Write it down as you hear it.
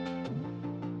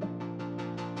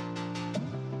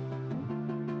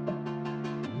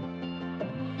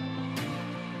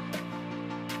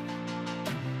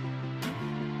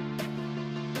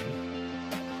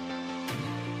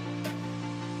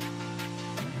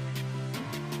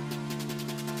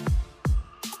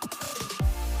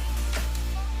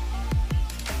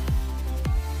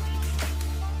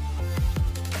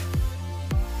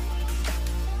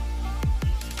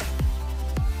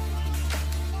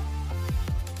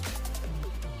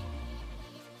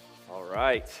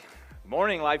right.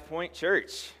 Morning, Life Point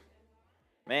Church.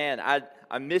 Man,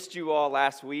 I missed you all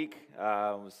last week.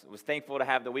 Was thankful to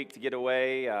have the week to get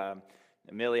away.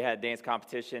 Amelia had a dance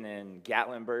competition in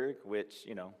Gatlinburg, which,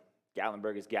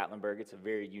 Gatlinburg is Gatlinburg. It's a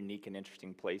very unique and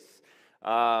interesting place.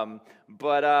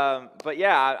 But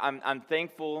yeah, I'm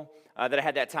thankful that I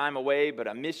had that time away, but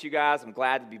I miss you guys. I'm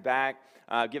glad to be back.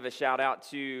 Give a shout out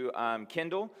to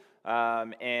Kendall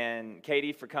and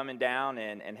Katie for coming down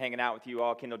and hanging out with you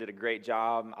all. Kendall did a great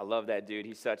job. I love that dude.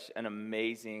 He's such an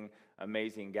amazing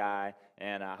guy,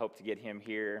 and I hope to get him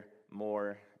here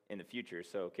more in the future.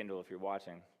 So, Kendall, if you're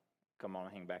watching, come on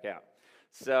and hang back out.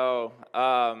 So,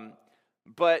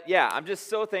 but yeah, I'm just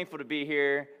so thankful to be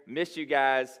here. Missed you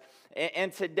guys.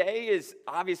 And today is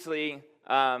obviously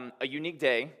a unique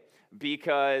day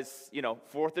because,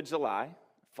 4th of July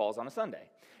falls on a Sunday.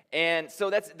 And so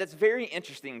that's very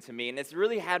interesting to me, and it's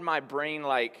really had my brain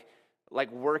like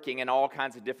working in all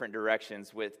kinds of different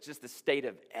directions with just the state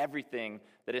of everything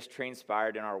that has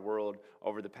transpired in our world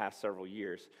over the past several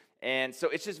years. And so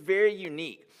it's just very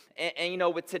unique.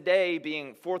 And with today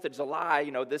being 4th of July,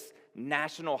 this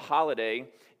national holiday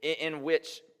in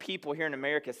which people here in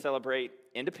America celebrate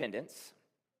independence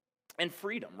and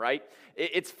freedom, right?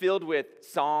 It's filled with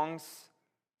songs,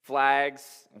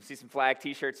 flags. I see some flag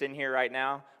t-shirts in here right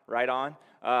now. Right on.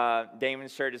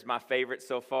 Damon's shirt is my favorite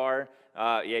so far.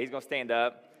 Yeah, he's going to stand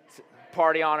up.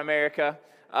 Party on, America.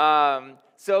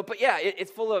 But yeah,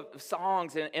 it's full of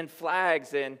songs and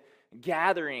flags and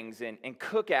gatherings and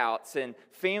cookouts and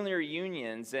family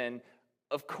reunions. And,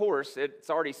 of course, it's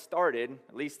already started,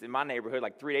 at least in my neighborhood,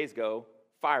 like 3 days ago,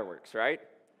 fireworks, right?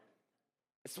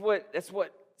 That's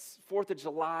what 4th of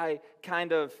July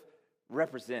kind of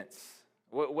represents.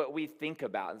 What we think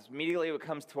about. It's immediately what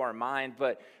comes to our mind,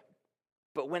 but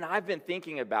when I've been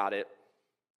thinking about it,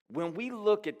 when we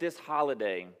look at this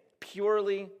holiday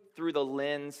purely through the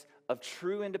lens of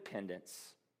true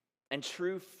independence and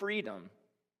true freedom,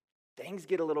 things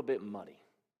get a little bit muddy.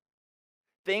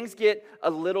 Things get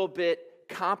a little bit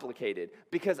complicated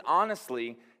because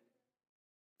honestly,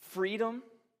 freedom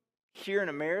here in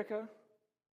America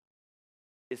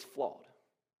is flawed.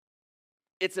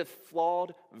 It's a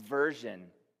flawed version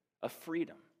of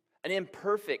freedom, an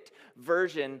imperfect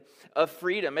version of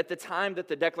freedom. At the time that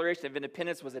the Declaration of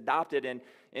Independence was adopted in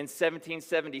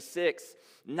 1776,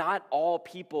 not all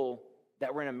people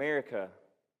that were in America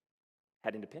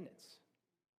had independence.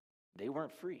 They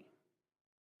weren't free.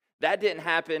 That didn't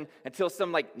happen until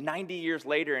some 90 years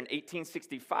later in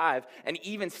 1865, and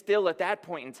even still at that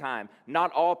point in time,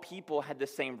 not all people had the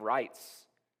same rights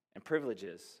and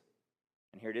privileges.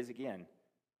 And here it is again.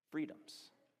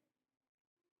 Freedoms.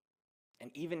 And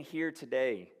even here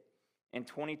today, in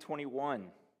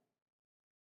 2021,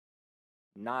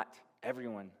 not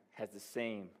everyone has the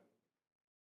same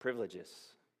privileges,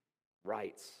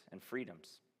 rights, and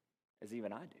freedoms as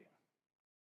even I do.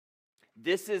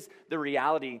 This is the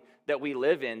reality that we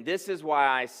live in. This is why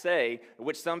I say,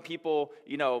 which some people,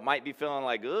 might be feeling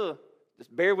like, ugh,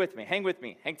 just bear with me,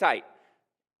 hang tight.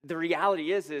 The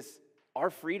reality is our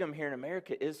freedom here in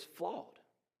America is flawed.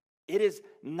 It is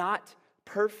not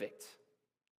perfect.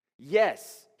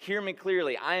 Yes, hear me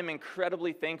clearly. I am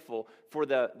incredibly thankful for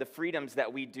the freedoms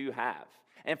that we do have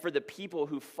and for the people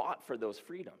who fought for those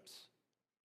freedoms.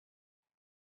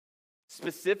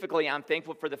 Specifically, I'm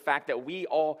thankful for the fact that we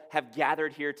all have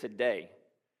gathered here today.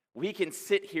 We can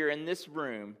sit here in this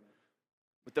room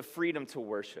with the freedom to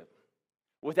worship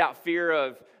without fear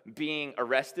of being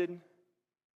arrested,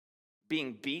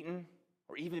 being beaten,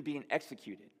 or even being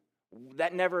executed.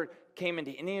 That never came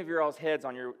into any of your all's heads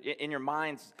in your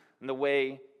minds on the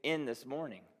way in this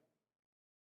morning.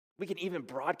 We can even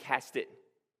broadcast it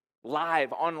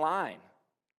live online.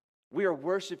 We are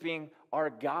worshiping our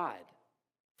God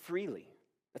freely.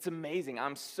 That's amazing.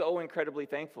 I'm so incredibly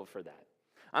thankful for that.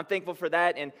 I'm thankful for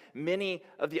that and many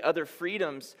of the other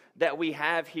freedoms that we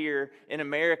have here in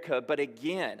America. But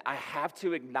again, I have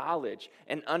to acknowledge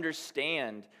and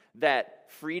understand that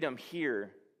freedom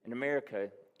here in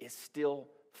America is still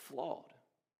flawed.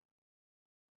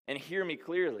 And hear me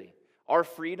clearly, our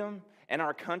freedom and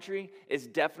our country is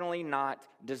definitely not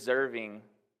deserving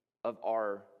of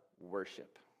our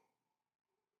worship.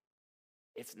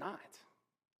 It's not,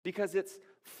 because it's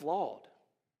flawed.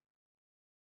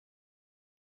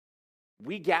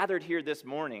 We gathered here this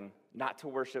morning not to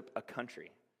worship a country,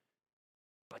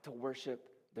 but to worship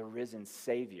the risen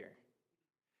Savior,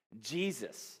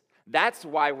 Jesus. That's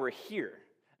why we're here.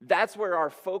 That's where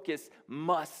our focus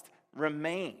must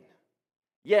remain.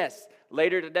 Yes,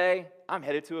 later today, I'm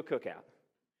headed to a cookout.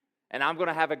 And I'm going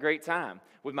to have a great time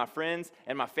with my friends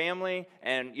and my family.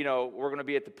 And, we're going to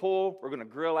be at the pool. We're going to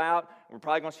grill out. We're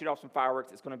probably going to shoot off some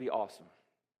fireworks. It's going to be awesome.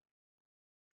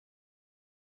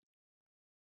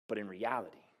 But in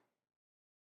reality,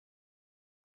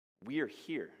 we are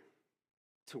here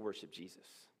to worship Jesus.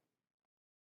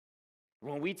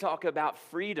 When we talk about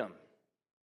freedom,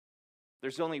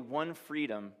 there's only one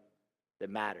freedom that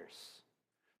matters.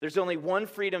 There's only one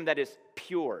freedom that is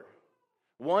pure.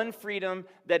 One freedom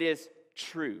that is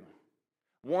true.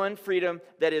 One freedom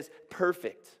that is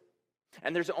perfect.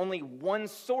 And there's only one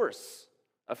source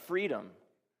of freedom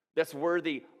that's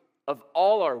worthy of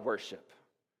all our worship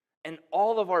and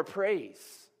all of our praise.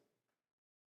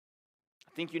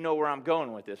 I think you know where I'm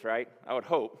going with this, right? I would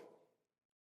hope.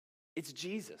 It's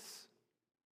Jesus.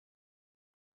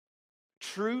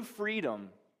 True freedom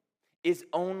is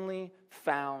only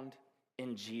found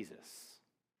in Jesus.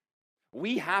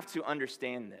 We have to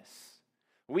understand this.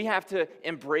 We have to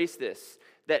embrace this,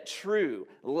 that true,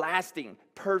 lasting,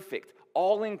 perfect,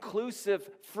 all-inclusive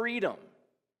freedom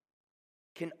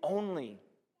can only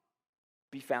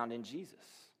be found in Jesus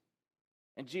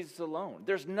and Jesus alone.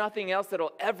 There's nothing else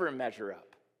that'll ever measure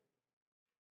up.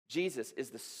 Jesus is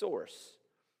the source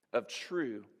of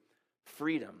true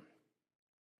freedom.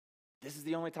 This is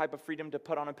the only type of freedom to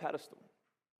put on a pedestal.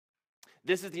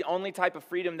 This is the only type of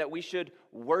freedom that we should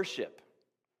worship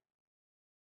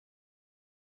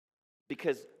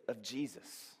because of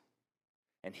Jesus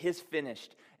and his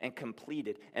finished and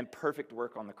completed and perfect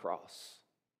work on the cross.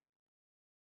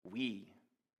 We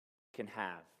can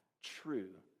have true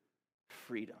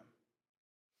freedom.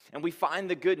 And we find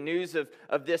the good news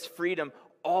of this freedom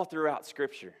all throughout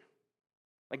Scripture.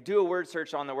 Like, do a word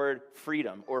search on the word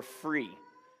freedom or free.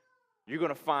 You're going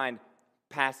to find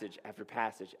passage after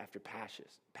passage after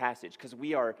passage because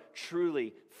we are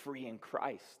truly free in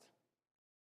Christ.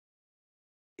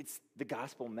 It's the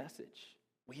gospel message.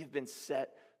 We have been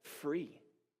set free.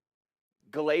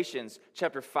 Galatians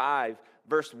chapter 5,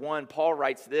 verse 1, Paul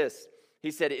writes this.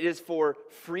 He said, "It is for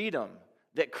freedom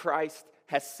that Christ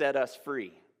has set us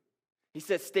free." He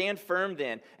says, "Stand firm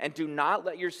then, and do not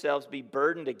let yourselves be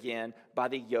burdened again by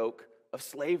the yoke of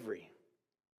slavery."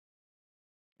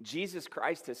 Jesus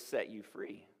Christ has set you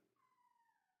free.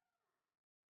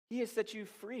 He has set you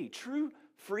free. True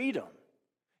freedom.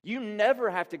 You never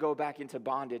have to go back into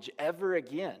bondage ever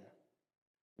again.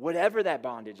 Whatever that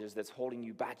bondage is that's holding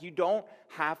you back, you don't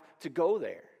have to go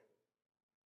there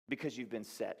because you've been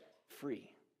set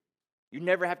free. You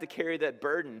never have to carry that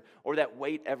burden or that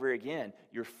weight ever again.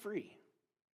 You're free.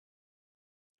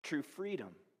 True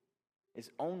freedom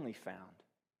is only found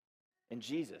in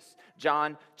Jesus.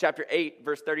 John chapter 8,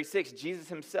 verse 36, Jesus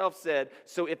himself said,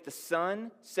 "So if the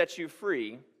Son sets you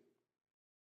free,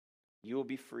 you will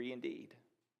be free indeed."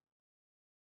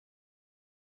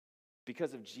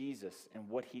 Because of Jesus and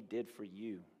what he did for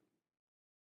you,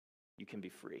 you can be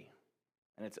free.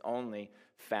 And it's only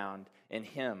found in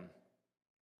him.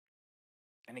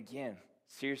 And again,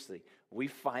 seriously, we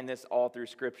find this all through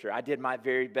Scripture. I did my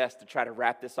very best to try to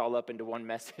wrap this all up into one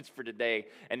message for today,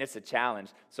 and it's a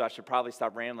challenge, so I should probably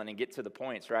stop rambling and get to the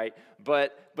points, right?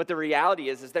 But the reality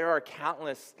is there are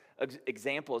countless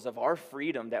examples of our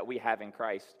freedom that we have in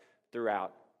Christ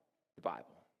throughout the Bible.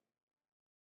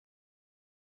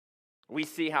 We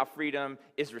see how freedom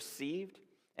is received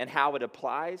and how it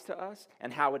applies to us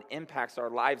and how it impacts our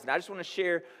lives. And I just want to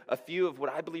share a few of what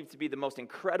I believe to be the most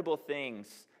incredible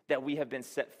things that we have been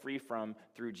set free from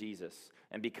through Jesus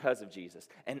and because of Jesus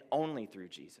and only through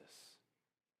Jesus.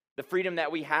 The freedom that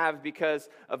we have because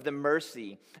of the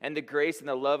mercy and the grace and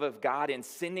the love of God in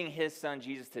sending his Son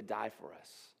Jesus to die for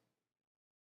us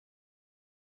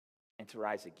and to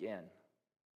rise again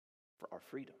for our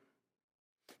freedom.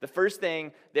 The first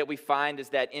thing that we find is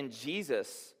that in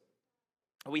Jesus,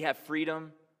 we have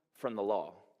freedom from the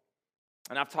law.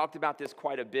 And I've talked about this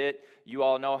quite a bit. You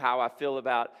all know how I feel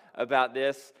about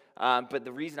this. But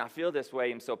the reason I feel this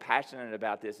way, I'm so passionate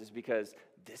about this, is because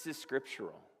this is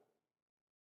scriptural.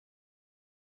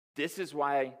 This is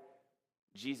why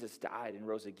Jesus died and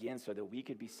rose again, so that we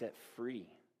could be set free.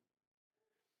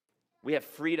 We have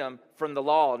freedom from the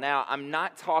law. Now, I'm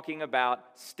not talking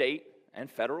about state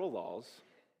and federal laws.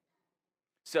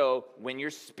 So when you're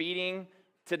speeding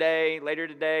today, later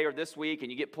today, or this week,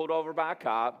 and you get pulled over by a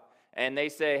cop, and they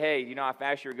say, "Hey, you know how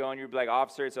fast you're going?" You're like,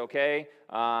 "Officer, it's okay.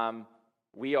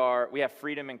 We have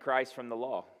freedom in Christ from the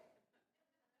law."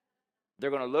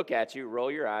 They're going to look at you,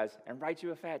 roll your eyes, and write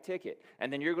you a fat ticket.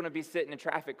 And then you're going to be sitting in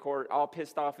traffic court all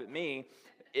pissed off at me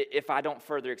if I don't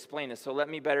further explain this. So let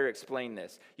me better explain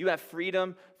this. You have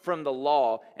freedom from the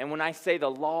law. And when I say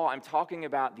the law, I'm talking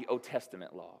about the Old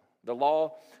Testament law. the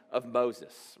law of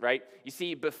Moses, right? You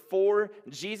see, before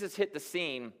Jesus hit the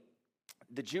scene,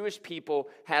 the Jewish people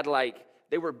had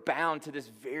they were bound to this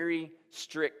very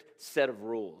strict set of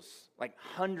rules, like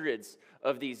hundreds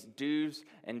of these do's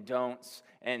and don'ts,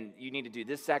 and you need to do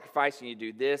this sacrifice, you need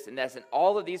to do this and that, and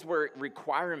all of these were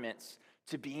requirements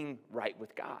to being right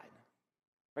with God,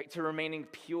 right? To remaining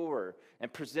pure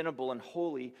and presentable and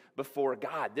holy before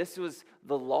God. This was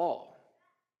the law.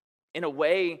 In a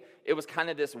way, it was kind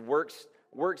of this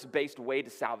works-based way to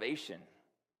salvation.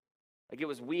 Like it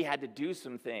was, we had to do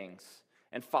some things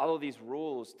and follow these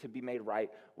rules to be made right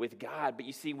with God. But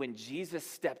you see, when Jesus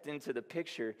stepped into the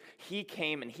picture, he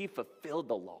came and he fulfilled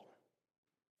the law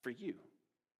for you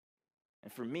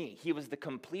and for me. He was the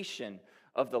completion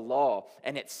of the law,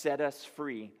 and it set us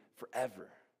free forever.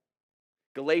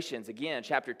 Galatians, again,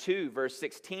 chapter 2, verse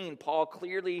 16, Paul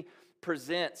clearly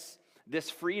presents this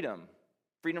freedom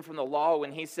from the law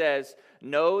when he says,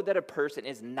 "Know that a person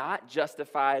is not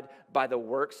justified by the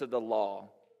works of the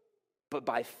law, but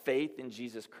by faith in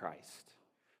Jesus Christ."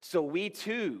 So we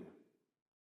too,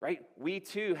 right? We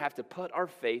too have to put our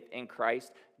faith in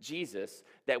Christ Jesus,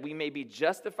 that we may be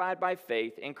justified by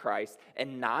faith in Christ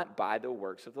and not by the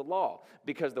works of the law.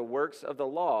 Because the works of the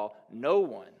law, no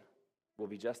one will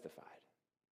be justified.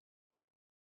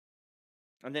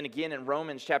 And then again in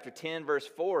Romans chapter 10, verse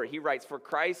 4, he writes, "For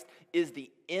Christ is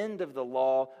the end of the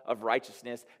law of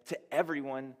righteousness to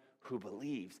everyone who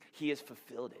believes." He has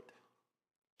fulfilled it.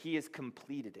 He has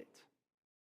completed it.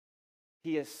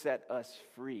 He has set us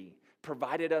free,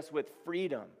 provided us with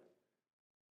freedom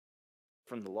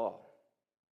from the law.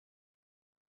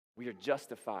 We are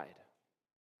justified,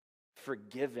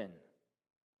 forgiven,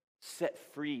 set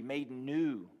free, made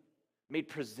new, made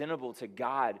presentable to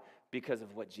God because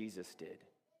of what Jesus did.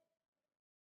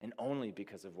 And only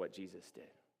because of what Jesus did.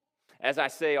 As I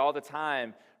say all the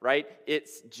time, right?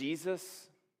 It's Jesus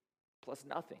plus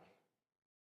nothing.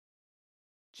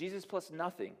 Jesus plus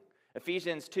nothing.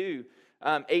 Ephesians 2,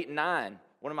 8 and 9,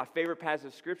 one of my favorite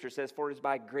passages of Scripture says, "For it is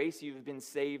by grace you have been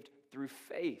saved through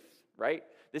faith," right?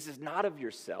 This is not of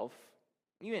yourself.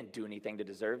 You didn't do anything to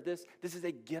deserve this. This is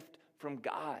a gift from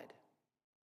God,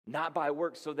 not by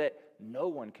works, so that no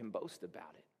one can boast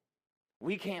about it.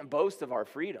 We can't boast of our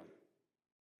freedom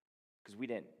because we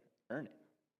didn't earn it.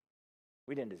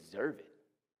 We didn't deserve it.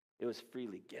 It was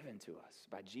freely given to us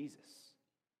by Jesus.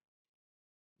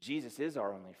 Jesus is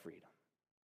our only freedom.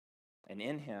 And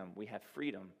in him, we have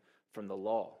freedom from the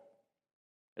law.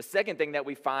 The second thing that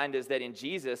we find is that in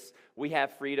Jesus, we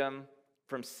have freedom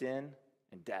from sin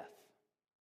and death.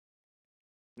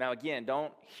 Now, again,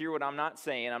 don't hear what I'm not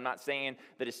saying. I'm not saying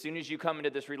that as soon as you come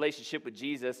into this relationship with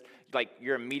Jesus,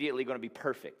 you're immediately going to be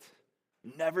perfect.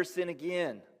 Never sin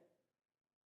again.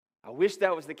 I wish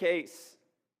that was the case.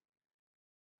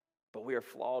 But we are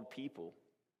flawed people.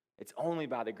 It's only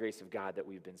by the grace of God that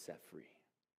we've been set free.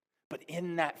 But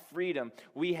in that freedom,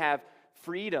 we have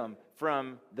freedom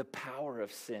from the power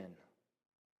of sin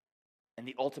and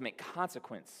the ultimate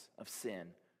consequence of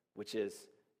sin, which is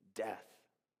death.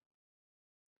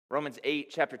 Romans 8,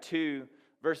 chapter 2,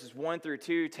 verses 1 through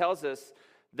 2 tells us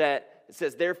that it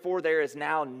says, "Therefore there is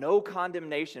now no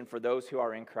condemnation for those who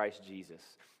are in Christ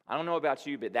Jesus." I don't know about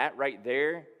you, but that right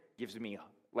there gives me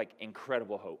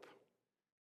incredible hope,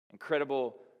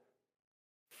 incredible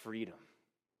freedom,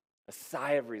 a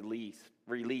sigh of relief.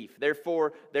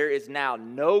 "Therefore there is now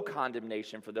no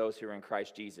condemnation for those who are in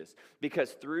Christ Jesus,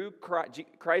 because through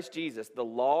Christ Jesus, the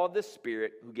law of the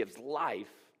Spirit who gives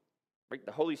life, right,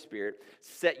 the Holy Spirit,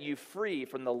 set you free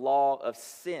from the law of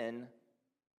sin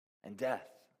and death."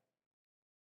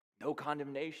 No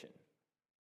condemnation,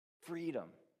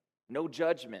 freedom, no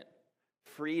judgment,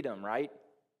 freedom, right?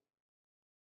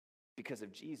 Because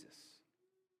of Jesus.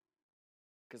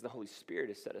 Because the Holy Spirit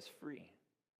has set us free,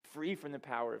 free from the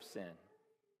power of sin.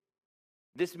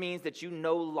 This means that you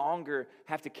no longer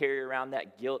have to carry around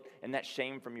that guilt and that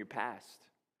shame from your past,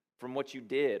 from what you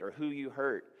did or who you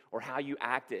hurt or how you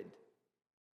acted.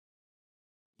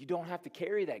 You don't have to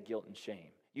carry that guilt and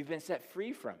shame. You've been set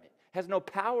free from it. It has no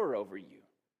power over you.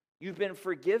 You've been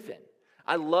forgiven.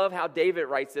 I love how David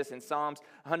writes this in Psalms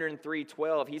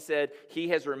 103:12. He said, "He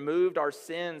has removed our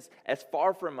sins as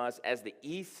far from us as the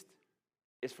east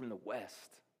is from the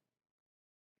west."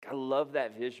 I love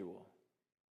that visual.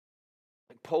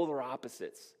 Like polar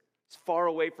opposites, as far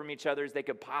away from each other as they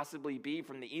could possibly be,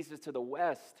 from the east to the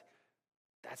west.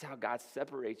 That's how God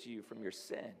separates you from your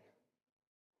sin.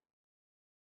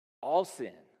 All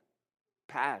sin,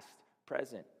 past,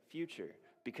 present, future,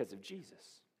 because of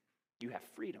Jesus. You have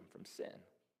freedom from sin.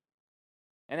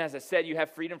 And as I said, you have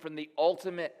freedom from the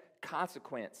ultimate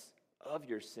consequence of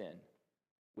your sin,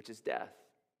 which is death.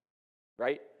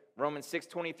 right? Romans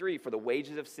 6:23, for the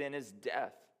wages of sin is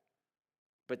death,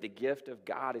 but the gift of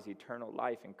God is eternal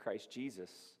life in Christ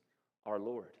Jesus, our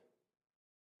Lord.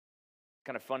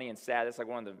 Kind of funny and sad. That's like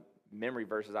one of the memory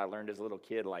verses I learned as a little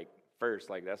kid, like first,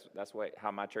 like that's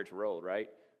how my church rolled, right?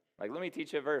 Like, let me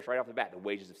teach you a verse right off the bat. The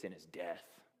wages of sin is death.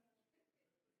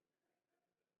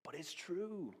 But it's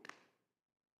true.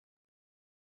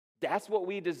 That's what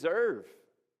we deserve.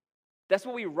 That's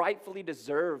what we rightfully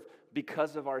deserve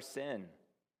because of our sin.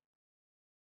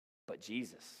 But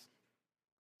Jesus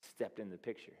stepped in the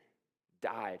picture,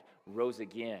 died, rose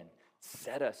again,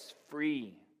 set us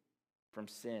free from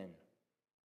sin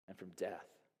and from death.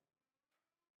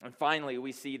 And finally,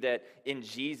 we see that in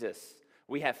Jesus,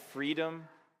 we have freedom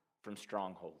from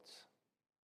strongholds.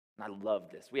 And I love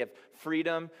this. We have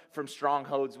freedom from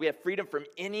strongholds. We have freedom from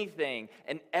anything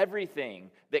and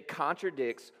everything that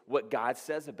contradicts what God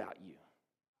says about you.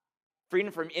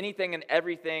 Freedom from anything and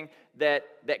everything that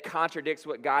contradicts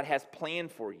what God has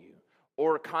planned for you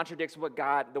or contradicts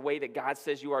the way that God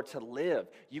says you are to live.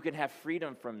 You can have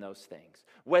freedom from those things.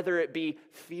 Whether it be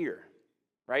fear,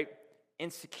 right?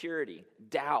 Insecurity,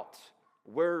 doubt,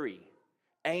 worry,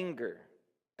 anger,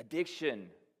 addiction,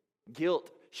 guilt,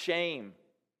 shame,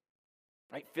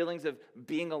 right? Feelings of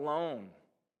being alone,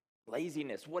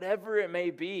 laziness, whatever it may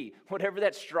be, whatever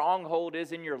that stronghold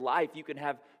is in your life, you can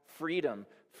have freedom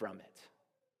from it.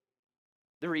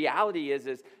 The reality is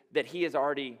that He has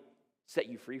already set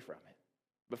you free from it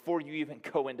before you even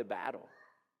go into battle.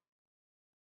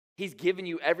 He's given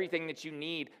you everything that you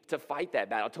need to fight that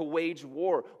battle, to wage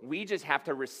war. We just have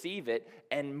to receive it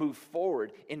and move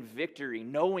forward in victory,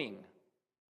 knowing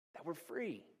that we're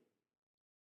free.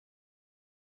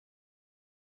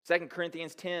 2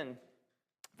 Corinthians 10,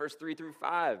 verse 3 through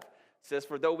 5 says,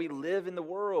 for though we live in the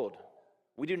world,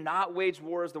 we do not wage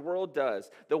war as the world does.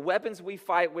 The weapons we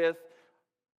fight with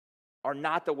are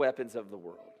not the weapons of the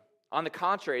world. On the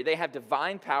contrary, they have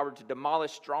divine power to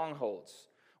demolish strongholds.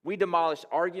 We demolish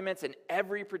arguments and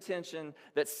every pretension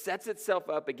that sets itself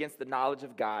up against the knowledge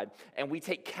of God, and we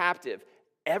take captive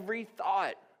every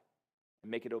thought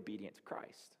and make it obedient to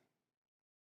Christ.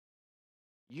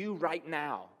 You right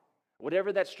now,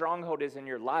 whatever that stronghold is in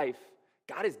your life,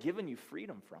 God has given you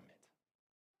freedom from it.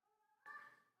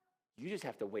 You just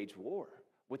have to wage war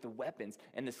with the weapons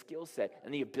and the skill set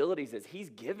and the abilities that He's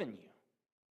given you.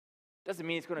 Doesn't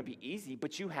mean it's going to be easy,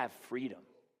 but you have freedom.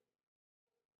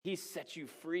 He's set you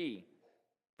free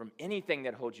from anything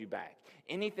that holds you back,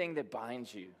 anything that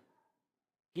binds you.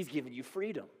 He's given you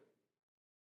freedom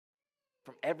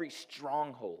from every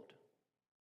stronghold,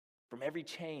 from every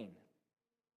chain,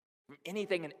 from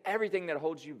anything and everything that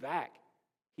holds you back.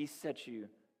 He set you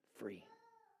free.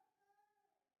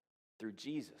 Through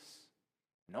Jesus,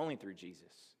 and only through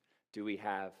Jesus, do we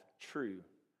have true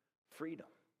freedom.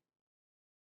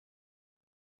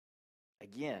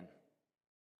 Again,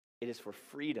 it is for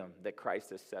freedom that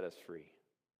Christ has set us free.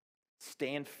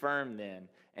 Stand firm then,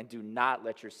 and do not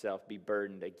let yourself be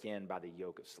burdened again by the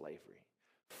yoke of slavery.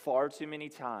 Far too many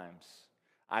times,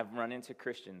 I've run into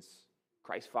Christians,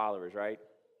 Christ followers, right?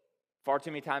 Far too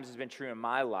many times it's been true in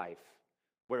my life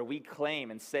where we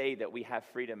claim and say that we have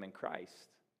freedom in Christ,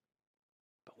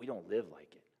 but we don't live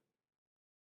like it.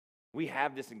 We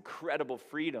have this incredible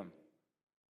freedom,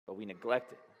 but we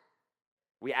neglect it.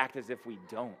 We act as if we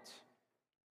don't.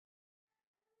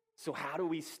 So how do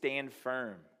we stand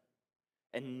firm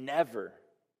and never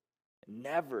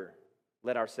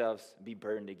let ourselves be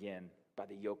burdened again by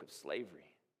the yoke of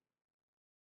slavery?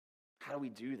 How do we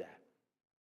do that?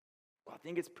 Well, I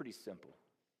think it's pretty simple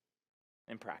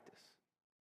in practice,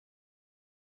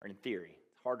 or in theory.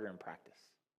 It's harder in practice.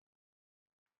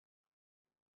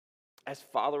 As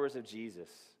followers of Jesus,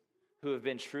 who have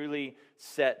been truly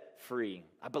set free,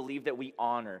 I believe that we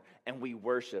honor and we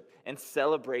worship and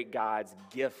celebrate God's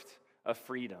gift of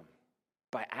freedom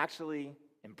by actually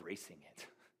embracing it.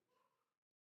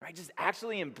 Right? Just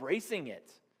actually embracing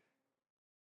it.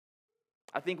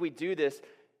 I think we do this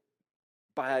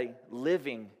by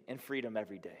living in freedom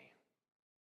every day.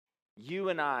 You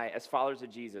and I, as followers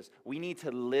of Jesus, we need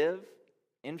to live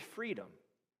in freedom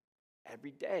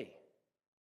every day.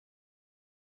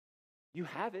 You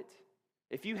have it.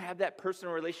 If you have that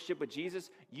personal relationship with Jesus,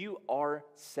 you are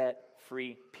set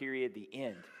free, period, the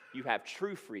end. You have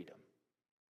true freedom.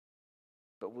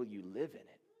 But will you live in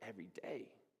it every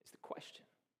day is the question.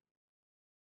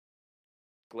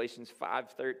 Galatians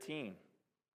 5:13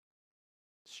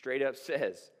 straight up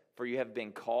says, for you have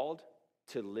been called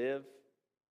to live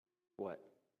what?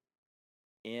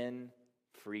 In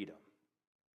freedom.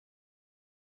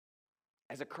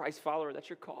 As a Christ follower, that's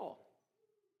your call.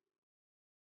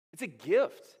 It's a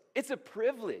gift. It's a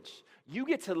privilege. You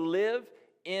get to live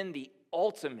in the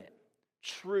ultimate,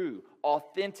 true,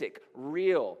 authentic,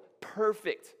 real,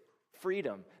 perfect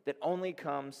freedom that only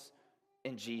comes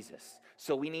in Jesus.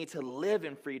 So we need to live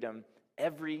in freedom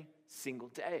every single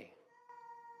day.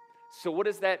 So what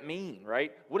does that mean,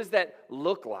 right? What does that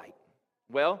look like?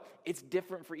 Well, it's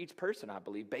different for each person, I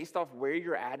believe, based off where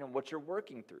you're at and what you're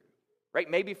working through, right?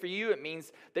 Maybe for you, it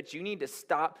means that you need to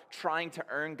stop trying to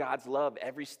earn God's love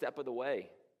every step of the way,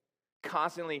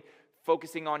 constantly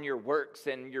focusing on your works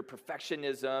and your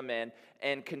perfectionism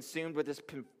and consumed with this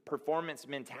performance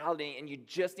mentality, and you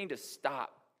just need to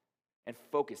stop and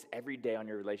focus every day on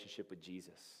your relationship with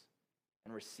Jesus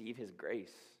and receive his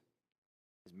grace,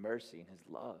 his mercy, and his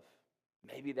love.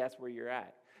 Maybe that's where you're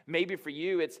at. Maybe for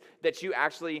you, it's that you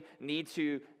actually need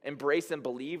to embrace and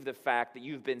believe the fact that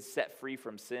you've been set free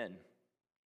from sin.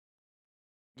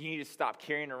 You need to stop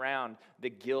carrying around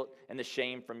the guilt and the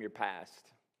shame from your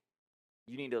past.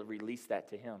 You need to release that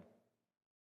to him.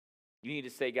 You need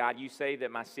to say, God, you say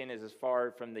that my sin is as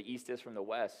far from the east as from the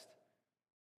west.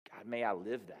 God, may I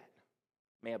live that.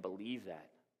 May I believe that.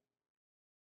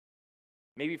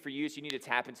 Maybe for you, you need to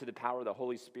tap into the power of the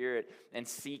Holy Spirit and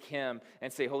seek him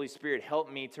and say, Holy Spirit, help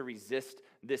me to resist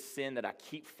this sin that I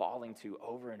keep falling to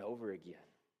over and over again.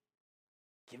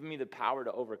 Give me the power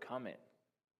to overcome it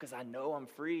because I know I'm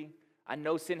free. I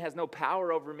know sin has no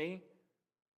power over me.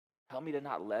 Help me to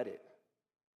not let it.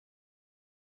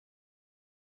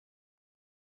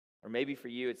 Or maybe for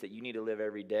you, it's that you need to live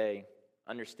every day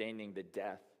understanding that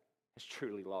death has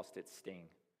truly lost its sting.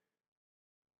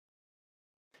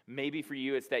 Maybe for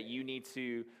you, it's that you need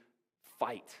to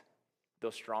fight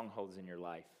those strongholds in your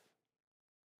life.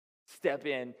 Step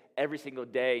in every single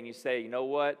day and you say, you know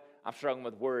what? I'm struggling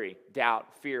with worry, doubt,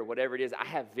 fear, whatever it is. I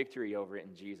have victory over it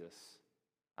in Jesus.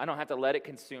 I don't have to let it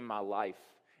consume my life.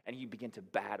 And you begin to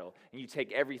battle. And you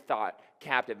take every thought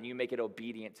captive and you make it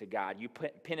obedient to God. You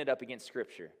pin it up against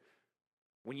Scripture.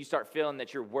 When you start feeling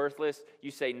that you're worthless,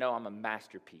 you say, no, I'm a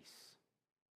masterpiece.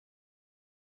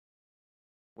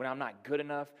 When I'm not good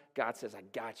enough, God says, I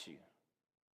got you.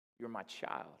 You're my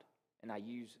child, and I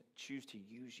choose to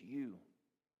use you.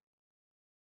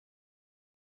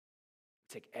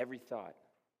 Take every thought,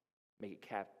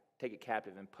 take it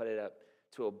captive, and put it up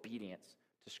to obedience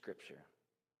to Scripture.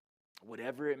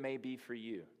 Whatever it may be for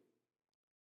you,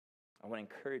 I want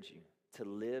to encourage you to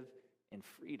live in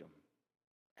freedom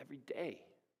every day.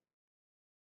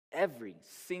 Every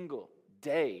single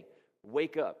day,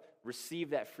 wake up, receive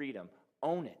that freedom,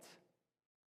 own it.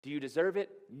 Do you deserve it?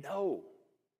 No.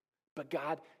 But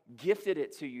God gifted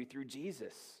it to you through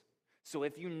Jesus. So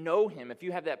if you know him, if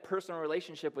you have that personal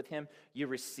relationship with him, you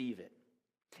receive it.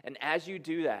 And as you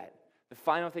do that, the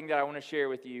final thing that I want to share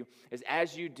with you is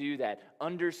as you do that,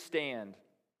 understand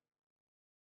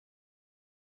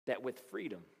that with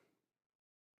freedom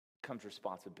comes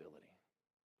responsibility.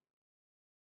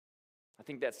 I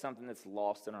think that's something that's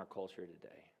lost in our culture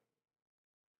today.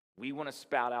 We want to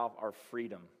spout out our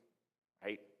freedom,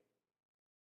 right?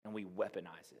 And we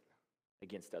weaponize it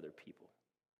against other people.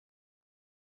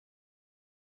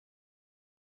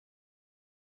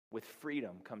 With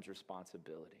freedom comes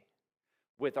responsibility.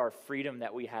 With our freedom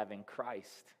that we have in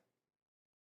Christ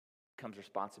comes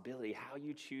responsibility. How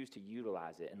you choose to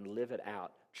utilize it and live it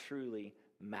out truly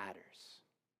matters.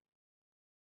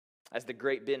 As the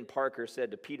great Ben Parker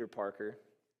said to Peter Parker,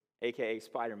 a.k.a.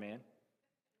 Spider-Man,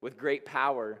 with great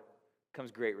power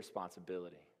comes great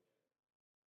responsibility.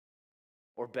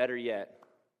 Or better yet,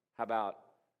 how about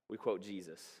we quote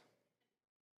Jesus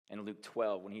in Luke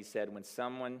 12 when he said, when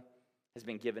someone has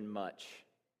been given much,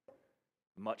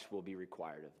 much will be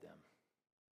required of them.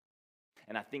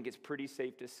 And I think it's pretty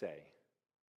safe to say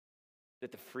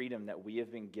that the freedom that we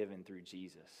have been given through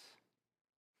Jesus,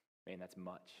 man, that's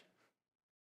much.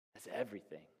 That's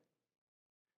everything.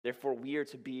 Therefore, we are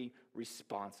to be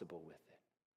responsible with it.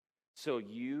 So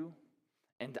you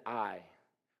and I,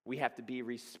 we have to be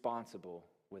responsible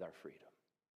with our freedom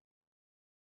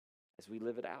as we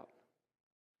live it out.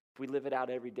 If we live it out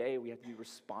every day, we have to be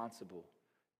responsible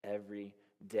every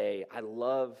day. I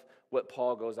love what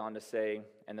Paul goes on to say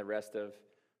in the rest of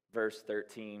verse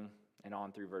 13 and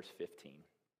on through verse 15.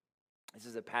 This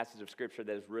is a passage of scripture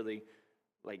that is really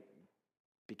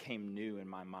became new in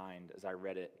my mind as I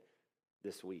read it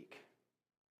this week.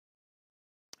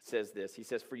 It says this, he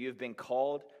says, for you have been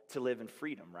called to live in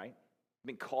freedom, right? You've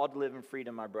been called to live in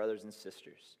freedom, my brothers and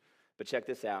sisters. But check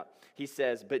this out. He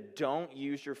says, but don't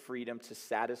use your freedom to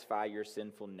satisfy your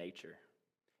sinful nature.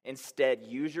 Instead,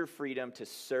 use your freedom to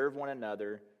serve one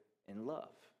another in love.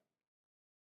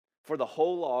 For the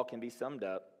whole law can be summed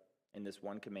up in this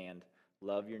one command,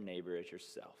 love your neighbor as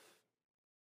yourself.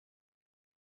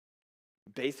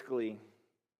 Basically,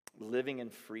 living in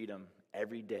freedom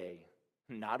every day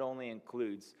not only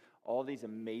includes all these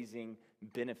amazing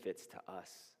benefits to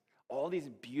us, all these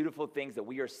beautiful things that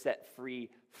we are set free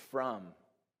from,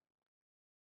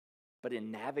 but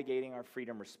in navigating our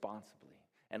freedom responsibly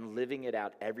and living it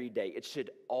out every day, it should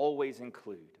always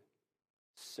include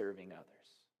serving others.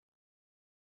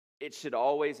 It should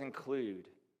always include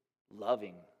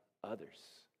loving others.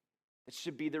 It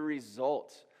should be the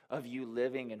result of you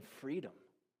living in freedom,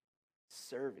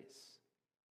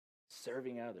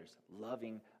 serving others,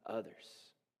 loving others.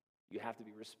 You have to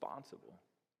be responsible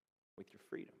with your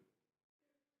freedom.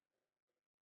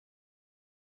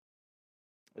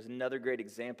 There's another great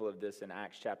example of this in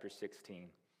Acts chapter 16.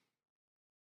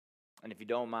 And if you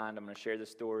don't mind, I'm going to share this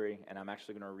story, and I'm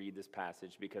actually going to read this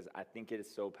passage because I think it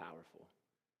is so powerful.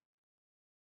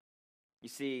 You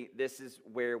see, this is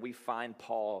where we find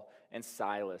Paul and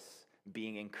Silas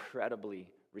being incredibly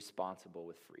responsible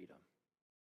with freedom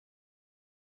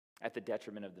at the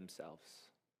detriment of themselves.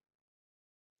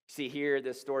 See, here,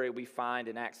 this story we find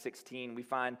in Acts 16, we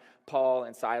find Paul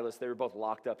and Silas, they were both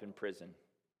locked up in prison,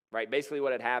 right? Basically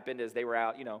what had happened is they were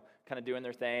out, kind of doing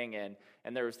their thing, and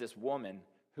there was this woman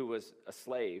who was a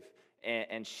slave,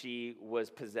 and she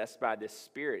was possessed by this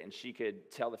spirit, and she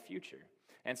could tell the future.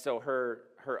 And so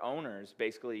her owners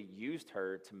basically used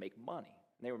her to make money.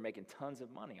 And they were making tons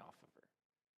of money off of her.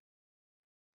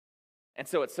 And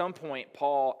so at some point,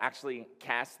 Paul actually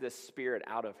cast this spirit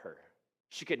out of her.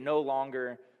 She could no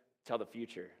longer tell the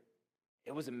future.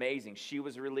 It was amazing. She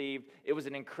was relieved. It was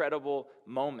an incredible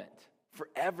moment for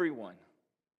everyone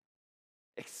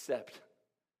except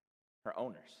her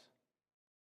owners.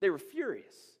 They were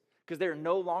furious because they were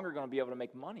no longer going to be able to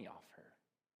make money off her.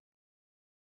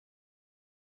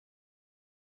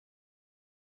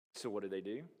 So what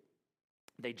do?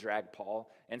 They drag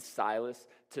Paul and Silas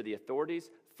to the authorities,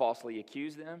 falsely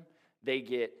accuse them. They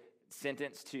get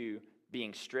sentenced to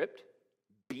being stripped,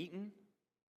 beaten,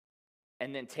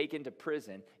 and then taken to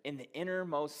prison in the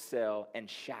innermost cell and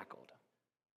shackled.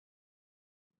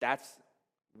 That's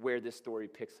where this story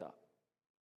picks up.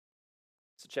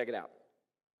 So check it out.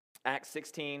 Acts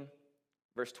 16,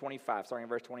 verse 25, starting in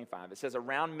verse 25. It says,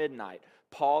 around midnight,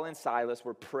 Paul and Silas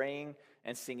were praying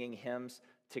and singing hymns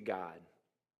to God,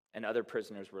 and other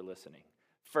prisoners were listening.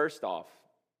 First off,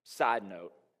 side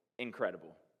note,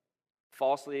 incredible.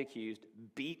 Falsely accused,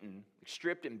 beaten,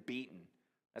 stripped and beaten.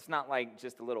 That's not like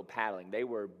just a little paddling. They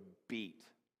were beat.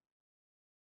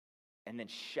 And then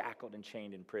shackled and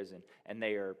chained in prison, and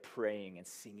they are praying and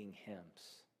singing hymns.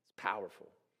 It's powerful.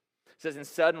 It says, and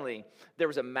suddenly there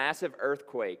was a massive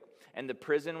earthquake, and the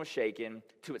prison was shaken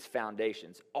to its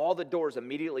foundations. All the doors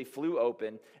immediately flew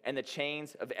open, and the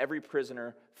chains of every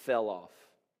prisoner fell off.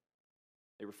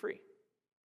 They were free.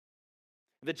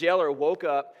 The jailer woke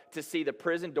up to see the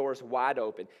prison doors wide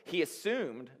open. He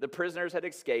assumed the prisoners had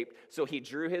escaped, so he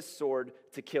drew his sword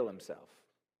to kill himself.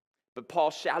 But Paul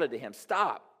shouted to him,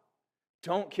 stop,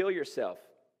 don't kill yourself.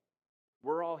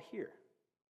 We're all here.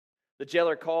 The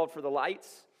jailer called for the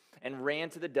lights and ran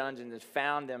to the dungeon and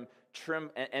found them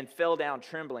and fell down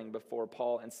trembling before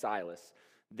Paul and Silas.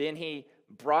 Then he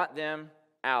brought them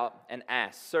out and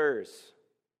asked, sirs,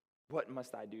 what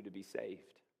must I do to be saved?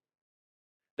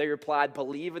 They replied,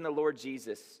 believe in the Lord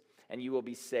Jesus, and you will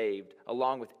be saved,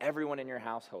 along with everyone in your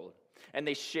household. And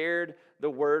they shared the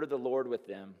word of the Lord with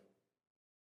them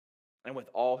and with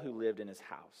all who lived in his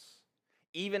house.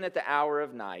 Even at the hour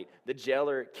of night, the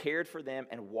jailer cared for them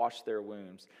and washed their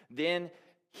wounds. Then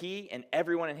he and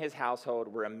everyone in his household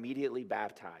were immediately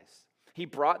baptized. He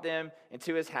brought them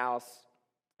into his house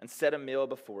and set a meal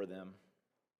before them.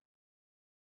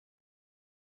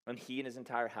 And he and his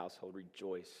entire household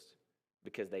rejoiced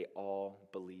because they all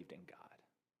believed in God.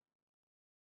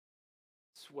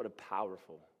 What a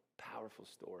powerful, powerful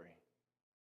story.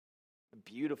 A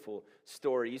beautiful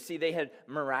story. You see, they had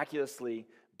miraculously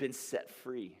been set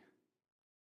free.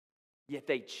 Yet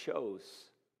they chose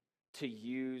to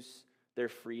use their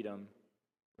freedom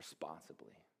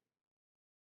responsibly,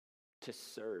 to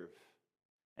serve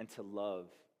and to love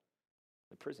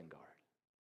the prison guard.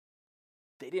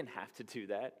 They didn't have to do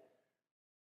that.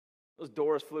 Those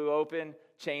doors flew open,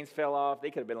 chains fell off. They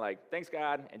could have been like, thanks,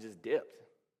 God, and just dipped.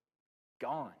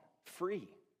 Gone, free.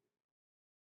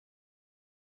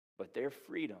 But their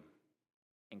freedom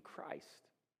in Christ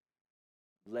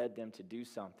led them to do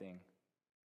something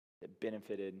that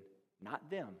benefited not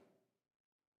them,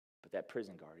 but that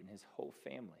prison guard and his whole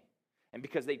family. And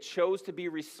because they chose to be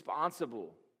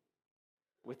responsible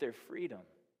with their freedom,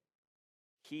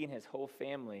 he and his whole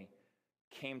family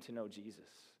came to know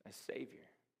Jesus as Savior.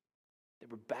 They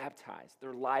were baptized.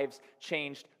 Their lives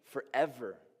changed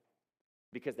forever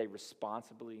because they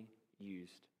responsibly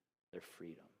used their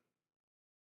freedom.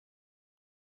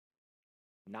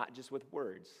 Not just with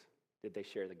words did they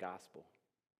share the gospel,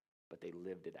 but they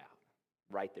lived it out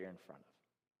right there in front of them.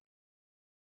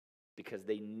 Because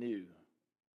they knew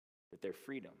that their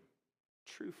freedom,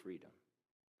 true freedom,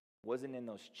 wasn't in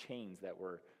those chains that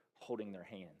were holding their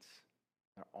hands,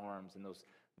 their arms, and those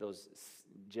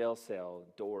jail cell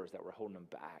doors that were holding them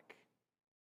back.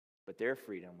 But their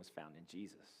freedom was found in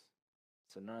Jesus.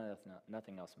 So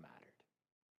nothing else mattered.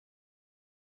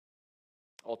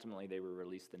 Ultimately, they were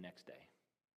released the next day.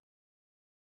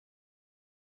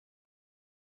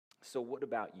 So what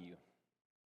about you?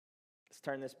 Let's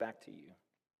turn this back to you.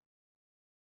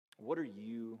 What are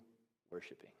you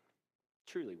worshiping?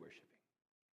 Truly worshiping?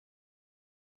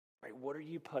 Right? What are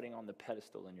you putting on the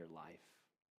pedestal in your life?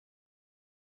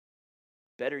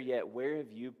 Better yet, where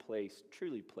have you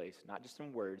truly placed, not just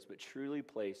in words, but truly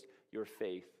placed your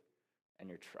faith and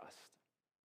your trust?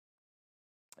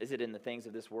 Is it in the things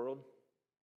of this world?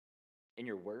 In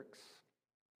your works?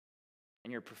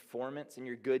 In your performance? In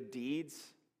your good deeds?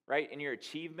 Right? In your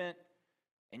achievement?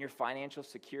 In your financial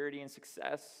security and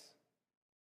success?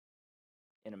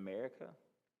 In America?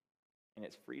 In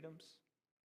its freedoms?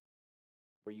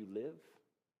 Where you live?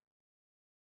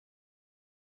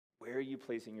 Where are you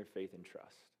placing your faith and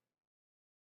trust?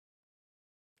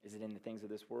 Is it in the things of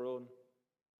this world?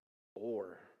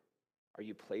 Or are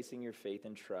you placing your faith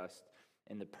and trust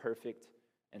in the perfect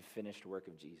and finished work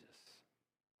of Jesus?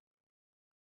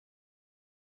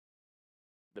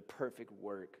 The perfect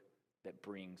work that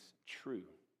brings true,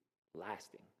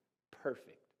 lasting,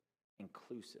 perfect,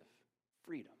 inclusive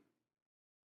freedom.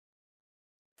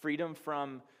 Freedom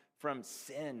from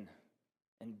sin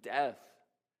and death.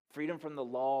 Freedom from the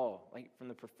law, like from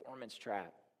the performance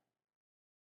trap,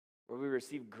 where we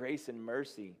receive grace and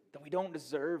mercy that we don't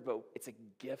deserve, but it's a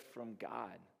gift from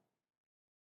God.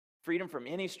 Freedom from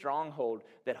any stronghold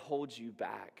that holds you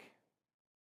back.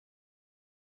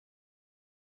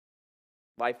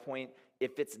 Life Point,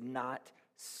 if it's not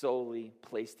solely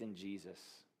placed in Jesus,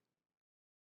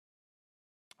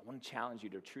 I want to challenge you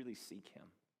to truly seek him.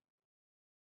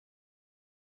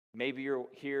 Maybe you're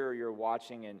here or you're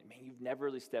watching and man, you've never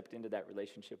really stepped into that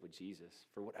relationship with Jesus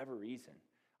for whatever reason.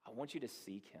 I want you to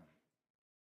seek him.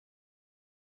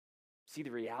 See,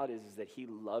 the reality is that he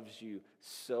loves you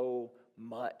so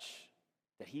much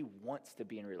that he wants to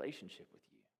be in relationship with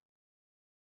you.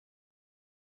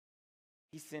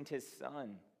 He sent his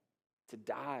son to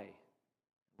die,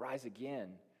 rise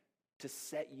again, to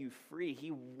set you free.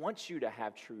 He wants you to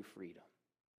have true freedom,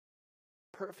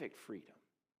 perfect freedom.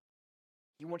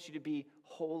 He wants you to be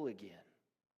whole again.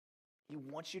 He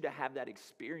wants you to have that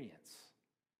experience,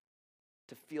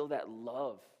 to feel that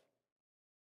love.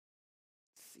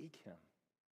 Seek him.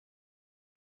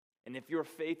 And if your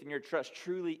faith and your trust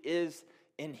truly is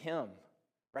in him,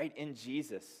 right, in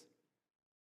Jesus,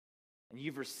 and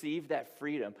you've received that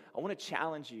freedom, I want to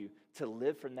challenge you to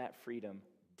live from that freedom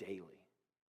daily.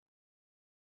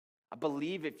 I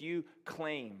believe if you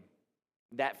claim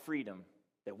that freedom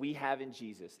that we have in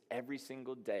Jesus every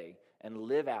single day and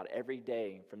live out every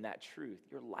day from that truth,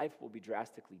 your life will be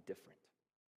drastically different.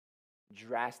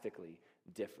 Drastically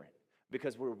different.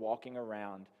 Because we're walking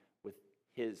around with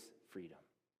his freedom,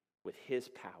 with his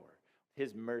power,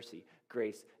 his mercy,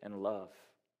 grace, and love,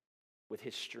 with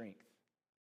his strength,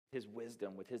 his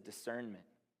wisdom, with his discernment.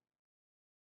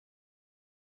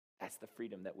 That's the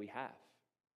freedom that we have.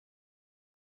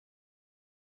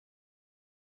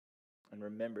 And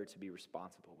remember to be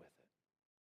responsible with it.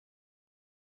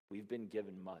 We've been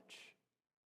given much.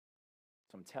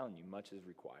 So I'm telling you, much is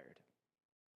required.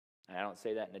 And I don't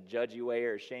say that in a judgy way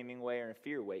or a shaming way or in a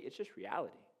fear way. It's just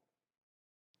reality.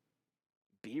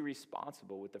 Be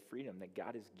responsible with the freedom that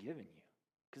God has given you.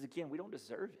 Because again, we don't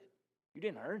deserve it. You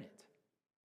didn't earn it.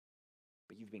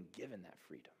 But you've been given that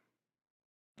freedom.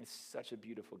 It's such a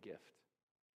beautiful gift.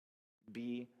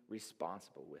 Be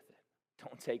responsible with it.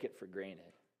 Don't take it for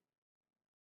granted.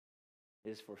 It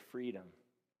is for freedom.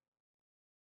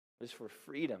 It is for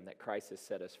freedom that Christ has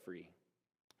set us free.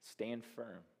 Stand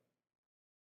firm.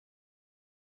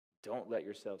 Don't let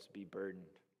yourselves be burdened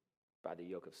by the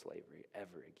yoke of slavery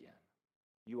ever again.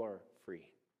 You are free.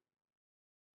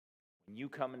 When you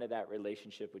come into that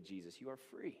relationship with Jesus, you are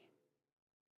free.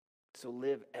 So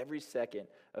live every second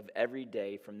of every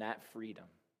day from that freedom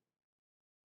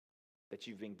that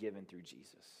you've been given through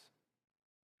Jesus.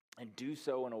 And do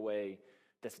so in a way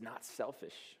that's not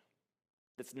selfish,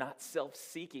 that's not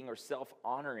self-seeking or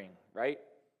self-honoring, right?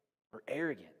 Or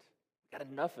arrogant. Got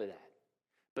enough of that.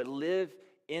 But live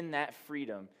in that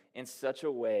freedom in such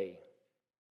a way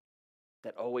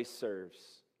that always serves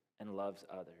and loves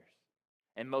others.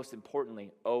 And most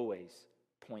importantly, always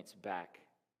points back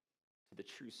to the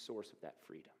true source of that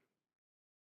freedom.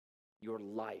 Your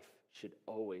life should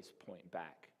always point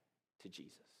back to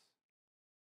Jesus.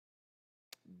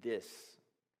 This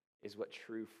is what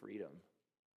true freedom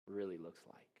really looks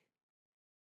like.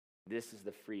 This is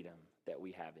the freedom that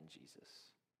we have in Jesus.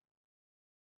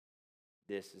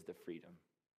 This is the freedom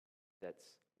that's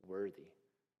worthy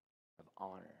of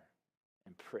honor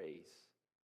and praise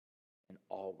and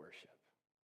all worship.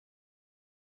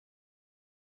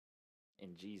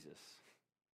 In Jesus,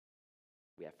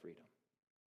 we have freedom.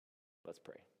 Let's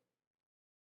pray.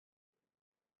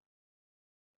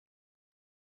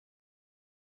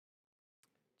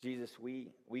 Jesus,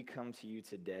 we come to you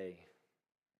today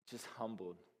just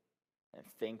humbled and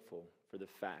thankful for the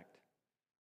fact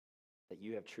that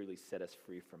you have truly set us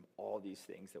free from all these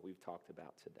things that we've talked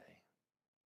about today.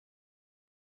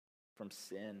 From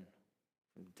sin,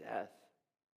 from death,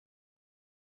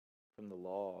 from the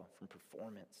law, from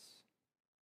performance,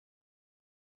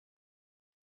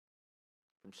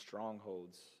 from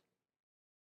strongholds,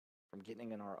 from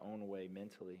getting in our own way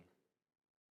mentally.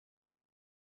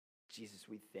 Jesus,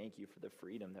 we thank you for the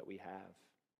freedom that we have.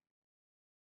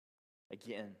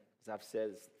 Again, as I've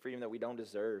said, it's freedom that we don't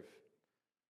deserve,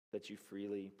 that you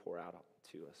freely pour out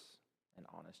to us and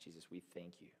on us. Jesus, we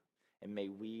thank you. And may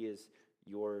we as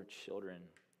your children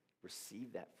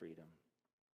receive that freedom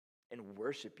and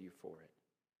worship you for it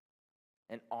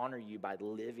and honor you by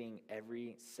living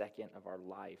every second of our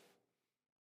life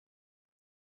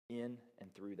in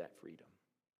and through that freedom.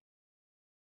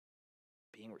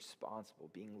 Being responsible,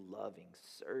 being loving,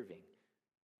 serving,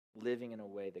 living in a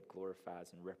way that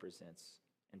glorifies and represents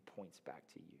and points back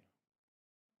to you.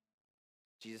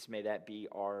 Jesus, may that be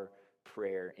our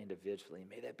prayer individually.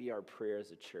 May that be our prayer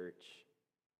as a church,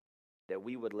 that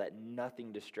we would let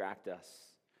nothing distract us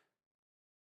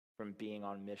from being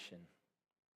on mission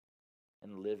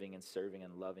and living and serving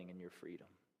and loving in your freedom.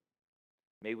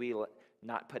 May we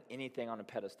not put anything on a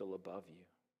pedestal above you,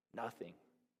 nothing.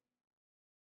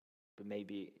 But may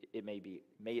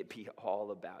it be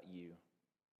all about you,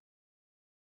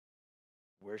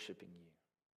 worshiping you,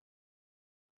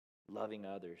 loving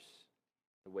others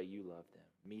the way you love them,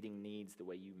 meeting needs the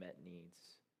way you met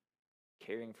needs,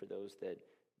 caring for those that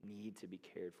need to be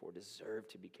cared for, deserve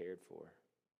to be cared for,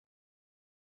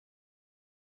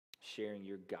 sharing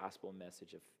your gospel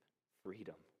message of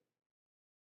freedom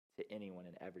to anyone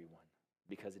and everyone,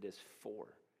 because it is for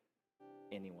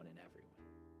anyone and everyone.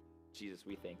 Jesus,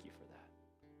 we thank you for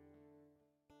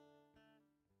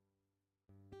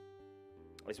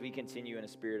that. As we continue in a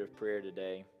spirit of prayer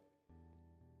today,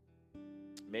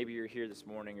 maybe you're here this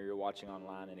morning or you're watching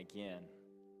online, and again,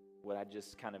 what I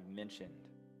just kind of mentioned,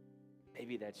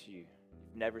 maybe that's you.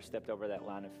 You've never stepped over that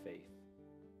line of faith.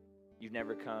 You've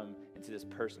never come into this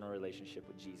personal relationship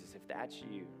with Jesus. If that's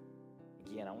you,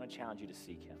 again, I want to challenge you to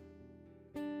seek him.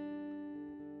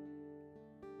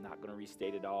 I'm not going to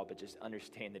restate it all, but just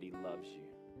understand that he loves you.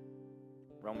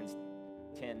 Romans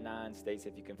 10:9 states,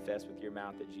 if you confess with your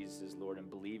mouth that Jesus is Lord and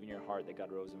believe in your heart that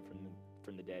God rose him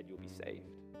from the dead, you'll be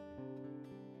saved.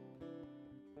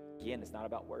 Again, it's not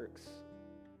about works.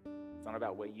 It's not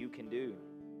about what you can do.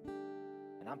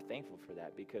 And I'm thankful for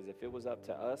that, because if it was up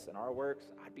to us and our works,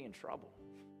 I'd be in trouble.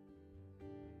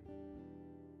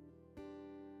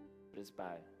 But it's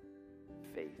by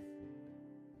faith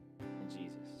in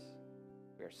Jesus.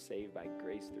 We are saved by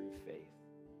grace through faith.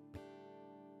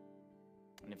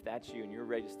 And if that's you and you're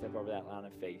ready to step over that line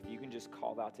of faith, you can just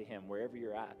call out to him wherever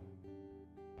you're at.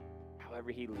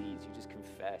 However he leads, you just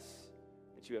confess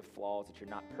that you have flaws, that you're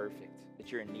not perfect,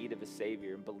 that you're in need of a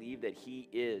Savior, and believe that he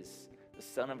is the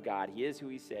Son of God. He is who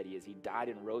he said he is. He died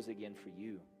and rose again for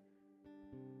you.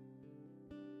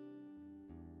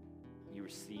 You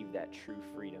receive that true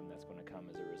freedom that's going to come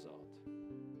as a result.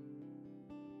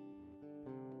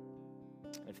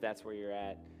 And if that's where you're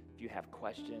at, if you have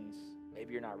questions,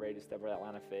 maybe you're not ready to step over that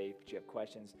line of faith, but you have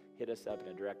questions, hit us up in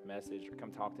a direct message or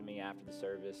come talk to me after the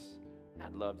service.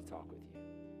 I'd love to talk with you.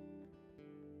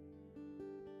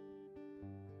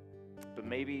 But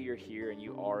maybe you're here and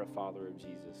you are a follower of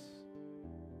Jesus,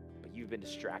 but you've been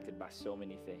distracted by so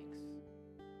many things.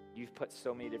 You've put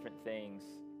so many different things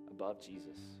above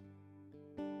Jesus.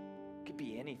 It could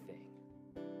be anything.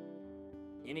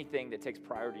 Anything that takes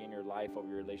priority in your life over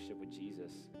your relationship with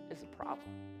Jesus is a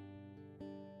problem.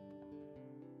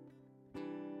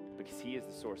 Because he is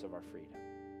the source of our freedom.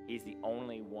 He's the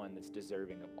only one that's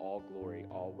deserving of all glory,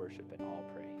 all worship, and all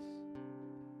praise.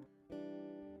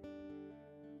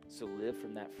 So live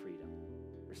from that freedom.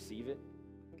 Receive it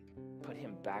put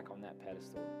him back on that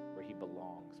pedestal where he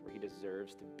belongs, where he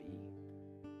deserves to be.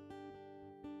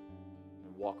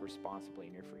 And walk responsibly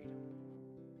in your freedom.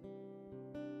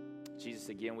 Jesus,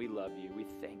 again, we love you. We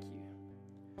thank you.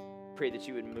 Pray that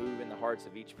you would move in the hearts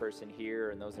of each person here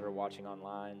and those that are watching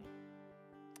online.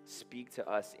 Speak to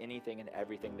us anything and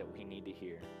everything that we need to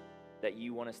hear, that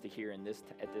you want us to hear at this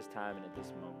time and at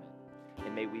this moment.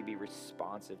 And may we be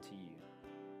responsive to you.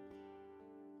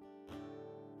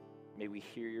 May we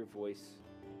hear your voice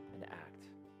and act.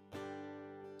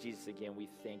 Jesus, again, we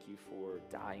thank you for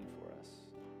dying for us,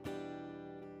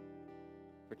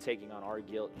 for taking on our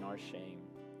guilt and our shame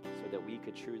so that we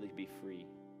could truly be free.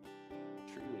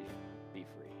 Truly be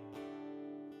free.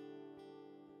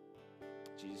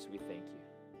 Jesus, we thank you.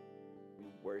 We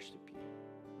worship you.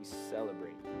 We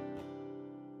celebrate you.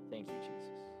 Thank you,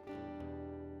 Jesus.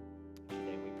 In your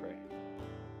name we pray. Amen.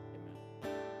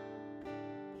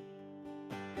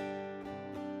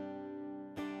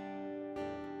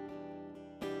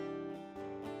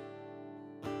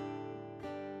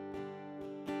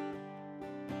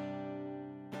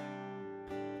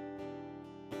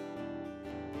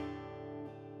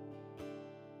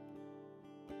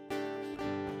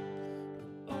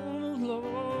 Oh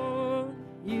Lord,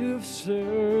 you've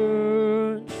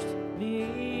searched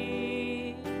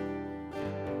me.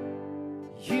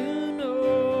 You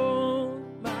know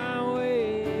my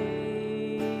ways.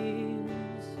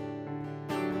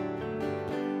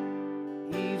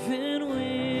 Even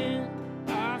when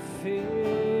I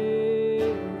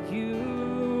fail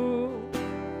you,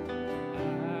 I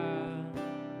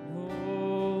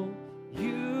know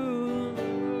you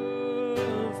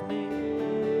love me.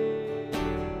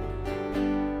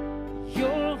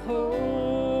 Your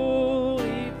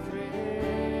holy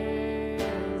presence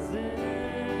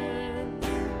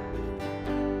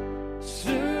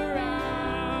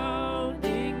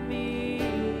surrounding me.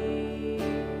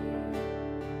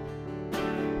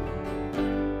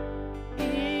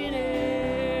 In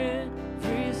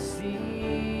every season,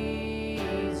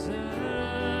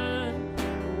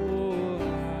 oh,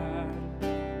 I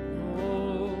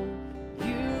know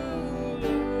you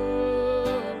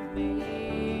love me.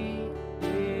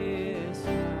 Yes, I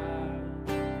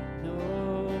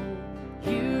know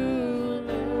you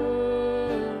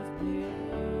love me.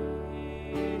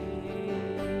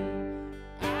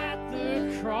 At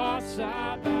the cross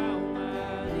I bow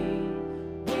my knee,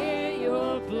 where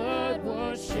your blood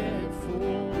was shed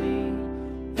for me.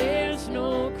 There's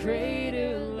no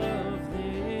greater love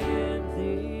than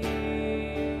this.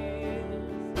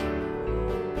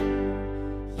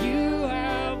 You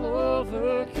have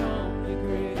overcome the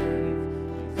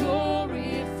grave.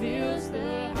 Glory fills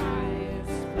the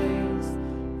highest place.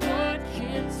 What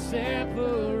can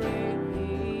separate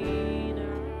me now?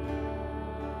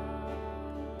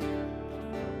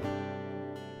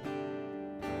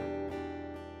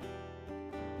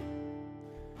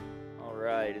 All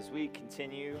right, as we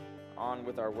continue on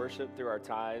with our worship through our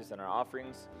tithes and our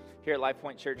offerings, here at Life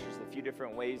Point Church, there's a few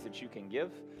different ways that you can give.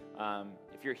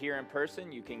 If you're here in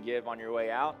person, you can give on your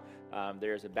way out.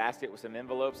 There's a basket with some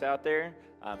envelopes out there.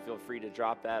 Feel free to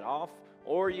drop that off.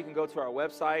 Or you can go to our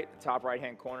website. The top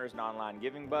right-hand corner is an online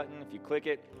giving button. If you click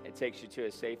it, it takes you to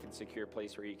a safe and secure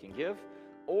place where you can give.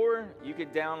 Or you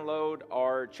could download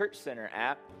our Church Center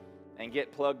app and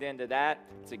get plugged into that.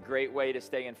 It's a great way to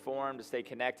stay informed, to stay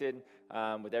connected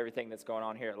with everything that's going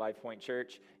on here at Life Point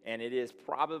Church. And it is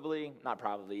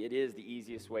it is the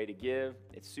easiest way to give.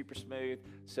 It's super smooth.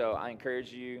 So I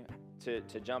encourage you to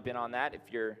jump in on that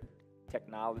if you're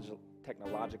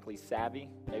technologically savvy.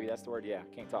 Maybe that's the word. Yeah,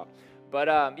 can't talk. But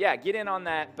yeah, get in on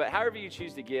that. But however you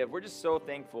choose to give, we're just so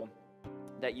thankful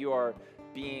that you are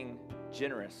being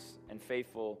generous and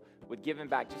faithful with giving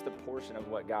back just a portion of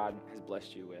what God has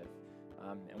blessed you with.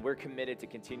 And we're committed to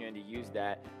continuing to use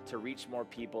that to reach more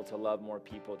people, to love more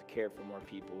people, to care for more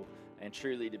people, and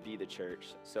truly to be the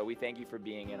church. So we thank you for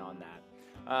being in on that.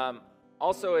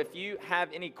 Also, if you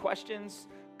have any questions,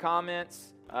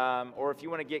 comments, or if you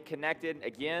want to get connected,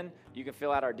 again, you can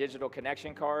fill out our digital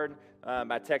connection card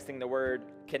by texting the word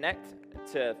CONNECT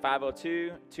to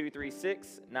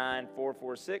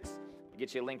 502-236-9446.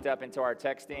 Get you linked up into our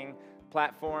texting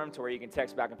platform to where you can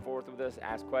text back and forth with us,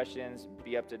 ask questions,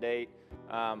 be up to date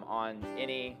on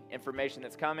any information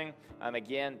that's coming.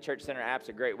 Again, Church Center app's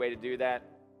a great way to do that.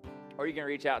 Or you can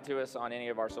reach out to us on any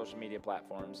of our social media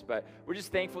platforms. But we're just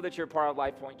thankful that you're a part of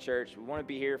Life Point Church. We want to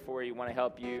be here for you. We want to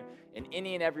help you in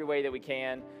any and every way that we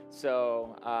can.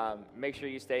 So make sure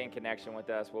you stay in connection with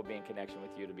us. We'll be in connection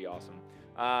with you. It'll be awesome.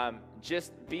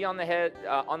 Just be on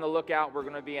the lookout. We're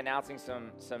going to be announcing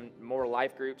some more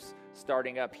life groups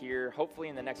starting up here, hopefully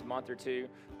in the next month or two.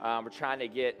 We're trying to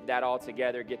get that all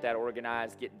together, get that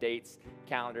organized, get dates,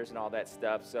 calendars, and all that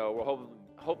stuff. So we'll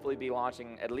hopefully be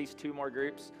launching at least 2 more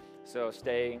groups. So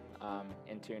stay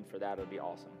in tune for that. It'll be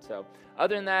awesome. So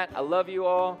other than that, I love you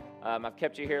all. I've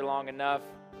kept you here long enough.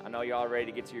 I know you're all ready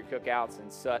to get to your cookouts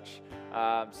and such.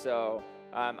 I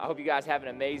hope you guys have an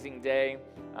amazing day.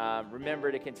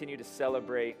 Remember to continue to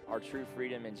celebrate our true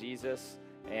freedom in Jesus.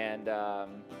 And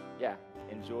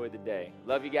enjoy the day.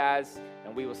 Love you guys,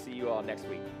 and we will see you all next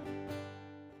week.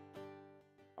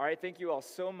 All right, thank you all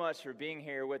so much for being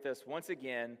here with us once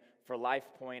again for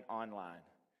LifePoint Online.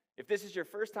 If this is your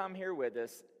first time here with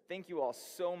us, thank you all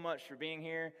so much for being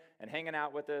here and hanging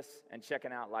out with us and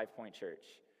checking out LifePoint Church.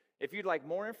 If you'd like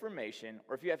more information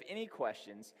or if you have any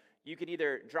questions, you can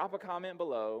either drop a comment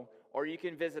below or you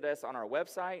can visit us on our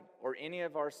website or any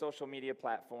of our social media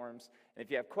platforms. And if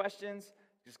you have questions,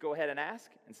 just go ahead and ask,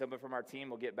 and someone from our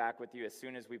team will get back with you as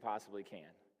soon as we possibly can.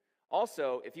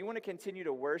 Also, if you want to continue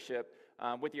to worship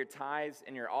with your tithes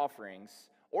and your offerings,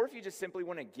 or if you just simply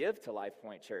want to give to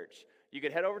LifePoint Church, you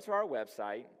could head over to our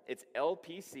website. It's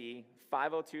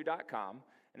lpc502.com.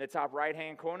 In the top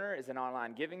right-hand corner is an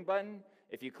online giving button.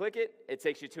 If you click it, it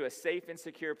takes you to a safe and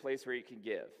secure place where you can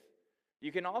give.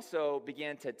 You can also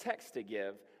begin to text to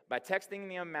give by texting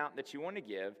the amount that you want to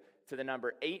give to the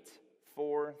number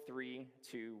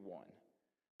 84321.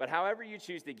 But however you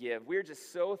choose to give, we're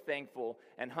just so thankful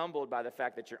and humbled by the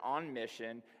fact that you're on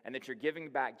mission and that you're giving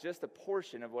back just a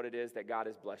portion of what it is that God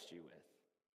has blessed you with.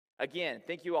 Again,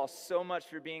 thank you all so much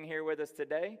for being here with us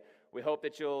today. We hope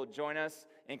that you'll join us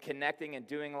in connecting and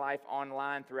doing life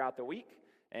online throughout the week.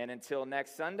 And until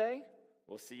next Sunday,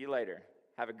 we'll see you later.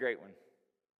 Have a great one.